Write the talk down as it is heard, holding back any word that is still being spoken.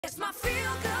It's my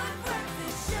feel-good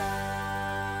breakfast show.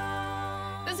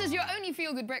 This is your only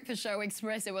feel-good breakfast show,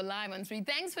 Expresso with leigh-anne.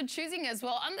 Thanks for choosing us.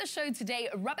 Well, on the show today,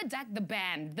 Rubber Duc the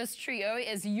band. This trio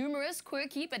is humorous,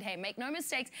 quirky, but hey, make no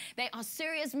mistakes, they are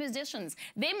serious musicians.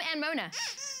 Them and Mona.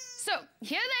 So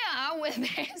here they are with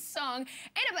their song,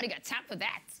 Ain't Nobody Got Time for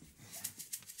That.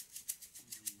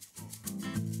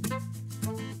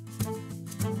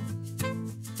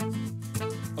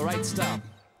 All right, stop.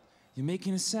 You're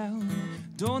making a sound.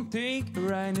 Don't think of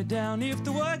writing it down. If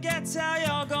the word gets out,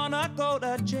 you're gonna go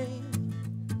to jail.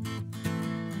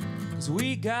 'Cause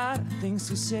we got things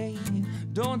to say.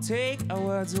 Don't take our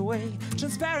words away.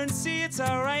 Transparency, it's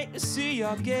alright to see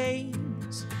your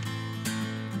games.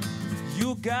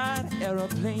 You got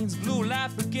aeroplanes, blue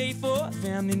light brigade for a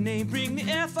family name. Bring the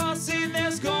Air Force in,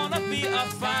 there's gonna be a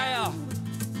fire.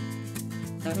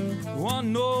 Wanna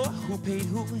know who paid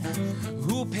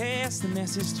who passed the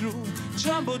message through.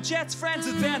 Jumbo jets, friends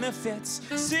with benefits.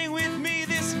 Sing with me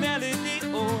this melody.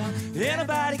 Oh, ain't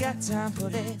nobody got time for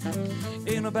that.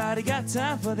 Ain't nobody got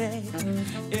time for that.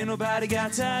 Ain't nobody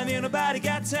got time. Ain't nobody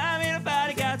got time. Ain't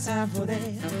nobody got time for that.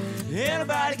 Ain't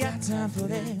nobody got time for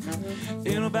that.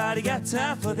 Ain't nobody got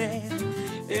time for that.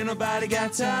 Ain't nobody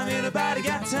got time. Ain't nobody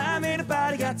got time. Ain't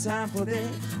nobody got time for that.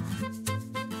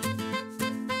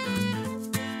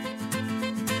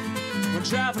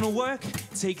 Driving to work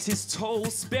takes its toll.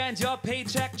 Spend your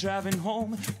paycheck driving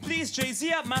home. Please Jay-Z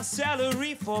up my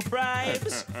salary for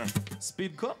bribes.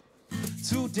 Speed cup.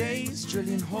 2 days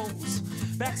drilling holes.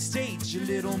 Backstage, your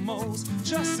little moles.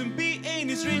 Justin B ain't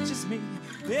as rich as me.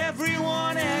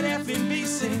 Everyone at F&B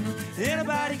sing. Ain't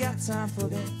nobody got time for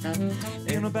that.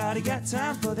 Ain't nobody got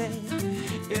time for that.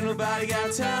 Ain't nobody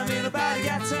got time. Ain't nobody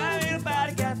got time. Ain't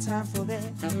nobody got time for that.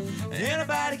 Ain't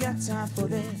nobody got time for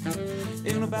that.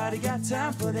 Ain't nobody got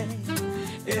time for that.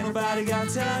 Ain't nobody got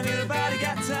time. Ain't nobody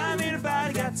got time. Ain't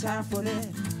nobody got time for that.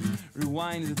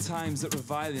 Rewind the times that were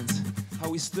violent. How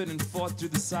we stood and fought through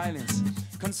the silence.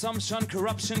 Consumption,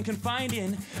 corruption, confined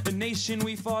in the nation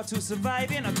we fought to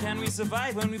survive in. Or can we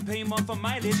survive when we pay more for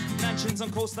mileage? Mansions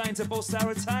on coastlines to boast our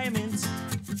retirements.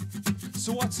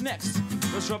 So what's next?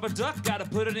 Does Rubber Duc gotta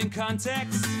put it in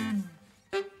context?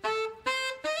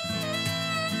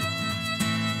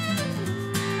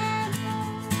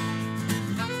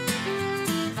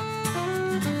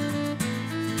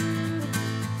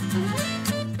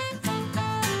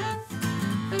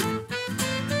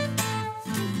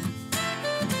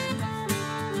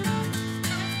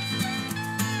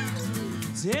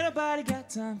 Ain't nobody got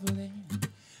time for that.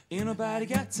 Ain't nobody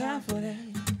got time for that.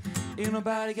 Ain't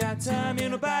nobody got time.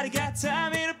 Ain't nobody got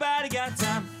time. Ain't nobody got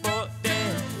time for that.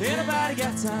 Ain't nobody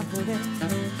got time for that.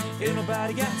 Ain't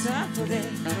nobody got time for that.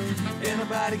 Ain't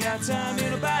nobody got time.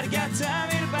 Ain't nobody got time.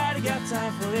 Ain't nobody got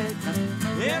time for that.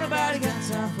 Ain't nobody got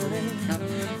time for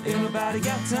that. Ain't nobody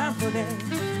got time for that.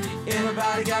 Ain't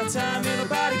nobody got time. Ain't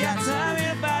nobody got time.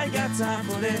 Ain't nobody got time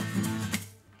for that.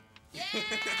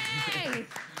 Yay!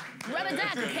 Rubber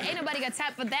Duc, ain't nobody got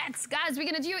time for that. Guys, we're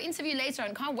going to do your interview later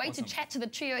and can't wait to chat to the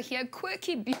trio here.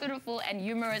 Quirky, beautiful and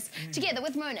humorous, together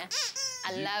with Mona.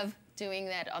 I love doing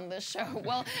that on the show.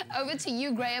 Well, over to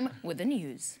you, Graham, with the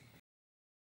news.